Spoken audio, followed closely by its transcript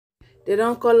They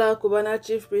don't call out Cubana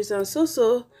Chief Priest and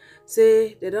Soso,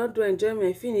 say they don't do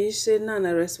enjoyment finish, say now na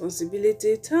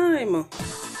responsibility time.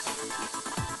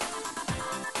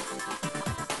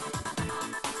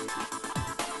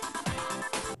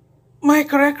 My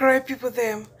correct people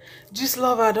them. Just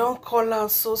lover don't call out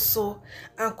Soso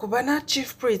and Cubana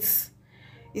Chief Priest.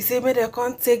 He say make they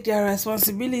can't take their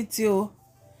responsibility. Oh.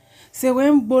 Say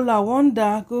when Bola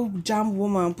wonder go jam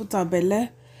woman put her belle,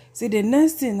 say the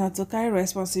next thing na to carry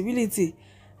responsibility,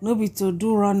 no be to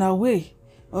do run away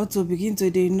or to begin to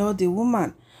ignore the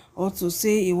woman or to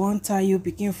say he won't tie you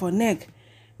pikin for neck.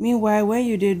 Meanwhile, when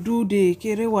you dey do the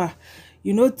kerewa,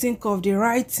 you no think of the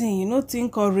right thing, you no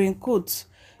think of raincoat.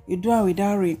 You do it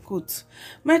without raincoat.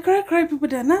 My correct people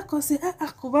they now can say,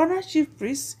 Cubana Chief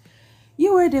Priest,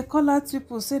 you where they call out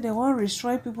people say they want to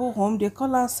destroy people home, they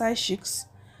call out side chicks.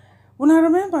 When I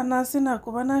remember now saying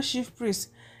Cubana Chief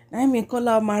Priest, I mean call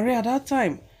out Maria that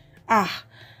time.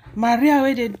 Maria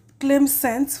where they claim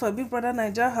sense for Big Brother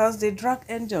Niger house, they drag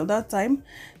Angel that time.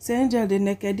 Say Angel the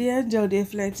naked, the Angel the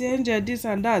flighty, Angel this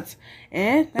and that.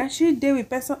 Now she did with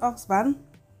person husband.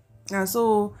 And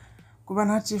so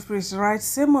Cubana Chief Priest write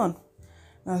Simon.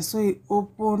 And so he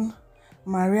open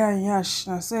Maria and Yash.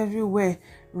 And so everywhere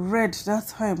red that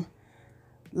time.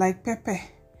 Like pepper.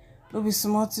 No be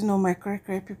small thing on my correct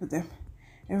people them.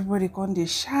 Everybody come dey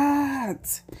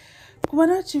shout.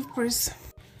 Cubana Chief Priest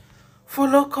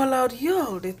follow call out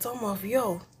y'all, the term of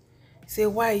y'all. Say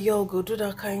why y'all go do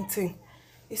that kind of thing.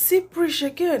 You see preach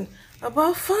again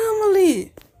about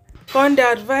family. Come dey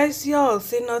advise y'all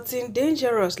say nothing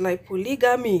dangerous like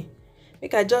polygamy.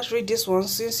 Make I just read this one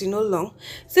since you know long.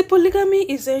 See, polygamy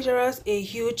is dangerous, a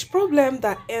huge problem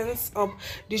that ends up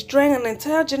destroying an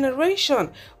entire generation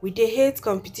with the hate,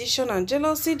 competition, and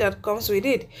jealousy that comes with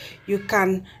it. You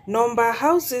can number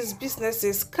houses,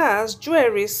 businesses, cars,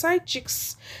 jewelry, side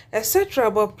chicks,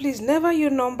 etc. But please, never you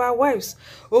number wives.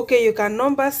 Okay, you can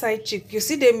number side chick. You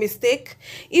see the mistake?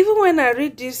 Even when I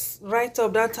read this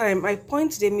write-up that time, I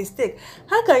point the mistake.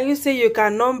 How can you say you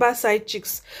can number side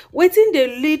chicks? Waiting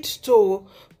they lead to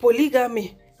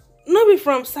polygamy, no be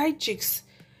from side chicks.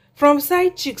 From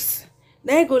side chicks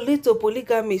then go lead to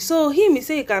polygamy. So him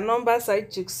say you can number side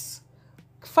chicks.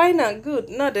 Fine and good.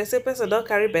 Now they say person don't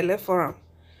carry belle for him,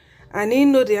 and he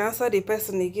know they answer the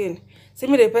person again. See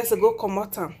me the person go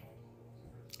comot am.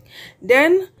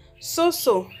 Then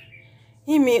Soso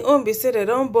him own be say they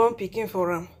don't born pikin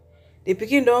for him. The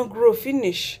pikin don't grow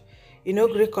finish. You know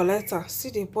gree collector.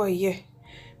 See the boy here.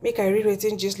 Make I read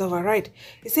wetin gist lover write.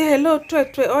 He say hello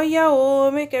twe. Oh yeah, oh,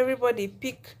 make everybody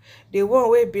pick the one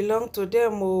wey belong to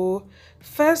them. Oh,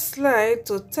 first slide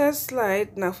to third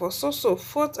slide now for Soso.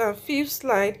 Fourth and fifth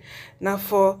slide now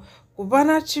for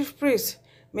Cubana Chief Priest.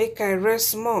 Make I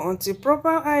rest more until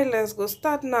proper islands go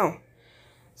start now.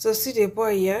 So see the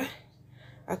boy here.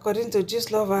 According to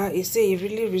gist lover, he say he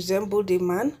really resemble the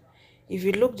man. If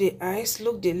you look the eyes,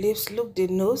 look the lips, look the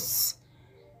nose,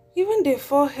 even the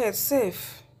forehead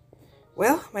safe.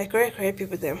 Well, my correct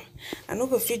people them, I no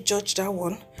go fit judge that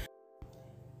one.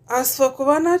 As for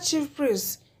Cubana Chief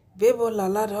Priest, Bebo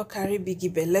Lala don't carry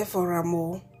biggie belle for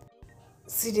am.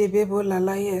 See the Bebo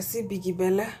Lala here, see biggie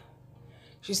belle.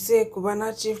 She say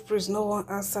Cubana Chief Priest no one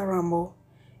answer am.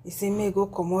 He say me go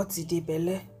comot the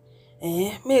belle.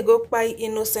 Me go buy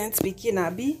innocent pikin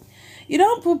abi. You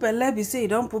don't put belle, be say you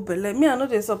don't put belle. Me, I know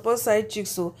they support side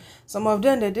chicks, so some of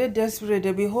them they desperate,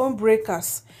 they be home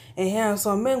breakers. And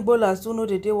some men bowlers do know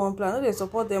they do one plan, no they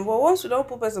support them. But once you don't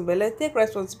put person belle, take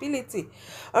responsibility.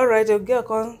 Alright, the girl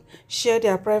can share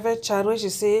their private chat where she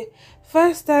say,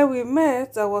 first time we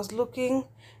met, I was looking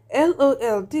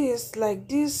LOL this like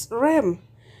this rem.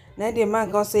 Then the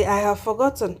man can say, I have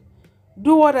forgotten.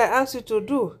 Do what I asked you to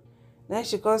do. Then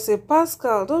she can say,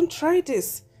 Pascal, don't try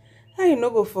this. How you no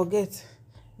go forget?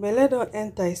 Belle don't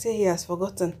enter. He say he has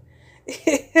forgotten.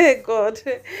 God.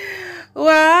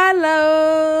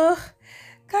 Wow.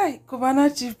 Kai,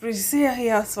 Cubana Chief Priest say he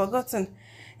has forgotten.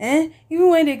 Even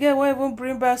when the girl won't even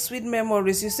bring back sweet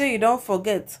memories, you say you don't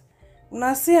forget.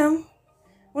 Una see him.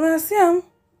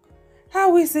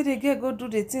 How we say the girl go do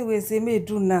the thing we say may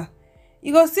do now?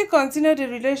 You go still continue the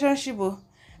relationship.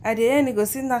 At the end, you go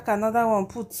still knock another one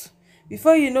put.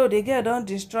 Before you know, the girl don't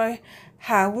destroy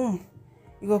her womb.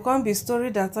 It go come be story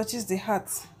that touches the heart.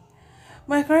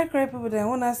 My correct people then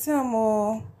when I see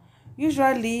them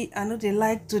usually I know they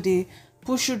like to the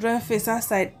push children face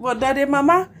outside. But that the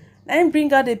mama then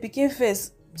bring out the pikin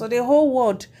face to the whole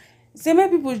world. Say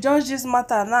many people judge this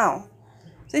matter now.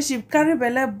 Say she carry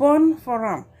belle born for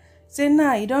him. Say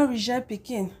nah, you don't reject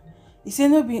pikin. He say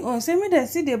no be own. Say make dem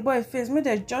see the boy face, make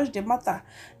dem judge the matter.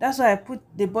 That's why I put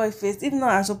the boy face. If not,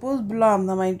 I suppose blow am.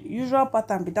 Na my usual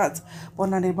pattern be that. But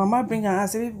now the mama bring am out,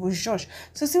 say people judge.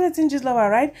 So see wetin just love her,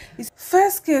 right? It's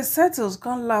first case settles,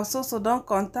 come laugh. So don't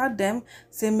contact them.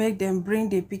 Say make them bring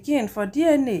the pikin for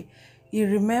DNA. He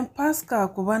remain Pascal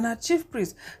Cubana Chief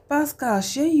Priest. Pascal,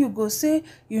 shey you go say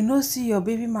you no see your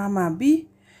baby mama be?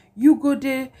 You go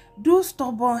dey do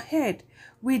stubborn head.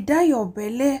 We die your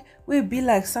belle wey be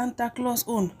like Santa Claus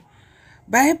own.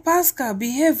 By Pascal,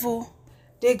 behave o.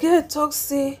 The girl talk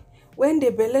say when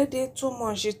the belle dey too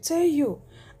much, she tell you,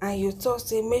 and you talk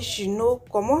say make she no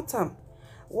comot am.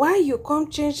 Why you come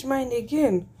change mind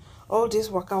again? All this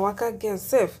waka waka girl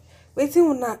sef, wetin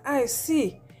una eye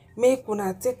see? Make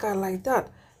una take her like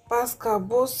that. Pascal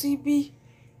bossy be,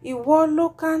 iwo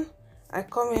lokan. I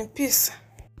come in peace.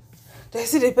 They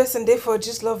see the person dey for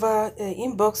Gist Lover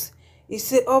inbox. He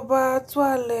say Oba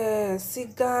Tuale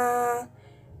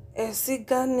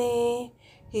Sigani.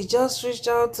 He just reached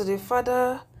out to the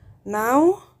father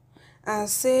now and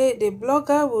say the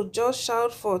blogger will just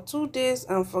shout for 2 days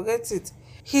and forget it.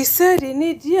 He said he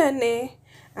need DNA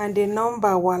and the number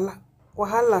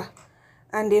wahala.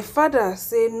 And the father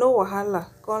say no wahala,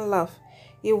 come laugh.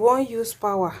 He won't use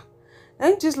power.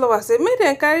 And Gist Lover say make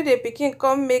dem carry the pikin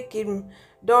come make him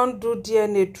don do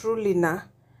DNA truly na.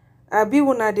 Abi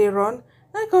una dey run?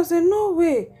 I come say no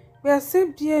way. We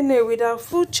accept DNA with our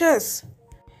full chest.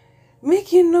 Make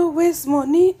him no waste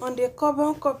money on the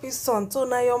carbon copy son. So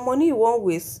now your money you won't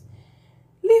waste.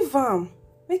 Leave am.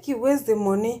 Make you waste the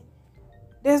money.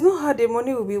 There's no how the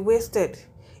money will be wasted.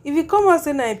 If you come and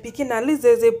say na pikin, at least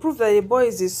there's a proof that the boy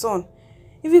is his son.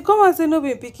 If you come and say no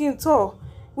be pikin at all,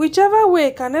 whichever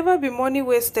way, can never be money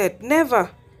wasted.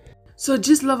 Never. So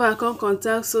Gist Lover come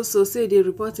contact Soso, say they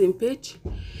report him page.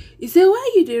 He say,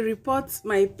 why you dey report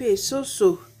my page,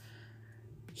 Soso?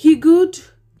 He good?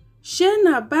 Shey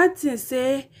na bad thing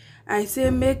say I say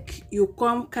make you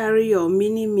come carry your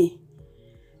mini me.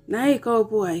 Now he come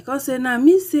boy, he come say na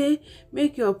me say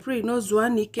make your prig no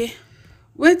zwanike.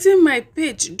 Wetin my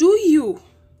page do you?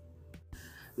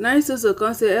 Now Soso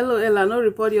come say LOL, I no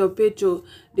report your page o.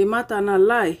 The matter na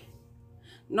lie.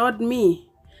 Not me.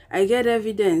 I get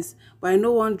evidence, but I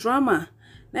no want drama.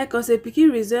 Now come say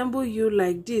pikin resemble you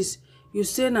like this. You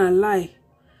say na lie.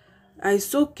 I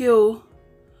so kill.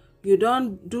 You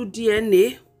don't do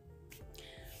DNA.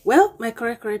 Well, my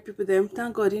correct people them,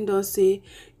 thank God he don't say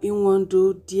he won't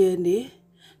do DNA.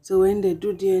 So when they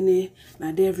do DNA,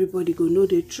 now everybody go know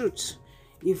the truth.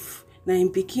 If na in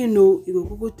pikin know,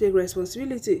 you go take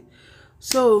responsibility.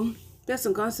 So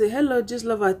person can say, hello Gist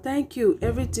Lover, thank you.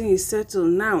 Everything is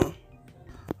settled now.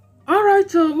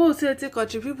 Alright, so most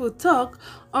country people talk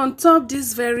on top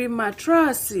this very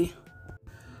mattress.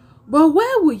 But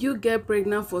where will you get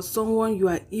pregnant for someone you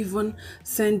are even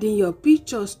sending your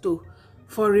pictures to?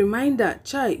 For reminder,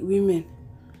 child women.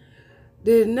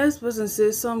 The next person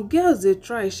says, some girls they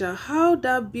try, how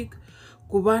that big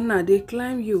Cubana they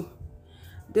climb you.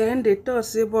 Then they thought,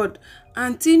 say, but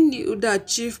auntie knew that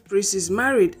Chief Priest is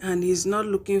married and he's not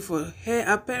looking for heir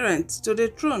apparent to the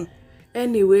throne.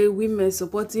 Anyway, women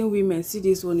supporting women, see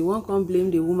this one, you won't come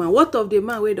blame the woman. What of the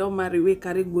man we don't marry, we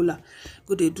carry gola?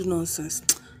 Go they do nonsense.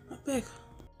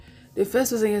 The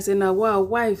first person you say now, wow,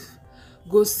 wife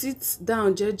go sit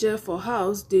down jeje for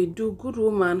house, they do good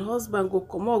woman, husband go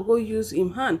come out, go use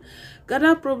him hand,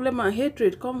 gather problem and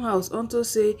hatred come house unto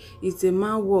say it's a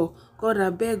man war. God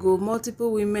abeg o,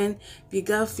 multiple women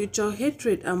began future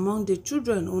hatred among the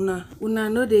children. Una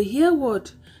know they hear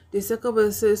word. The second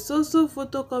person says, Soso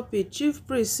photocopy Chief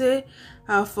Priest say,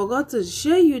 I forgot to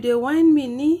share you, they whine me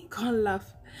ni, can't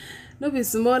laugh. No be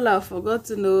small laugh, forgot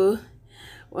to know.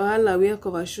 Wahala wear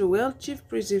cover show. Well, Chief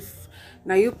Priest, if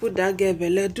now you put that girl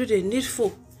belle, do the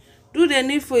needful. Do the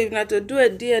needful. If not to do a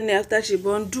DNA after she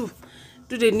born, do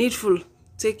the needful.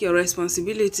 Take your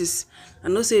responsibilities. I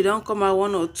know say you don't come out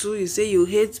 1 or 2. You say you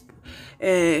hate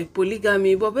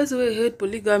polygamy, but basically you hate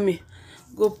polygamy.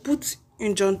 Go put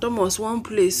in John Thomas one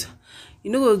place.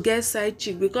 You know go get side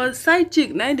chick, because side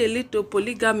chick now they lead to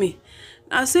polygamy.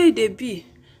 I say they be.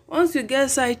 Once you get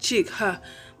side chick,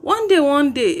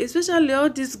 one day, especially all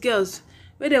these girls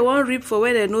where they want rip for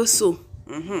where they know so.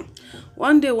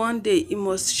 One day, it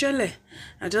must shele.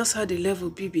 I just had the level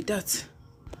be that.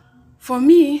 For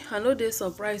me, I know they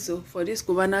surprised for this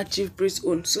Cubana Chief Priest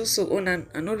own. So own, and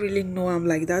I don't really know I'm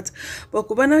like that. But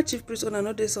Cubana Chief Priest own, I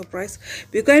know they surprised.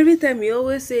 Because every time you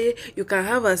always say you can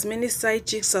have as many side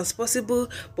chicks as possible,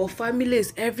 but family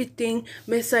is everything.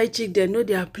 Make side chick, they know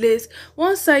their place.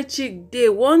 One side chick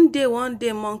one day,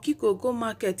 monkey go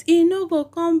market. He no go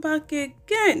come back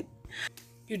again.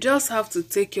 You just have to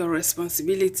take your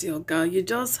responsibility, oga. You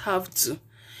just have to.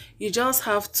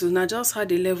 Now just how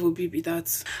the level be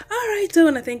that. Alright, so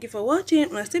I thank you for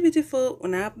watching. Una stay beautiful.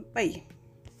 Una bye.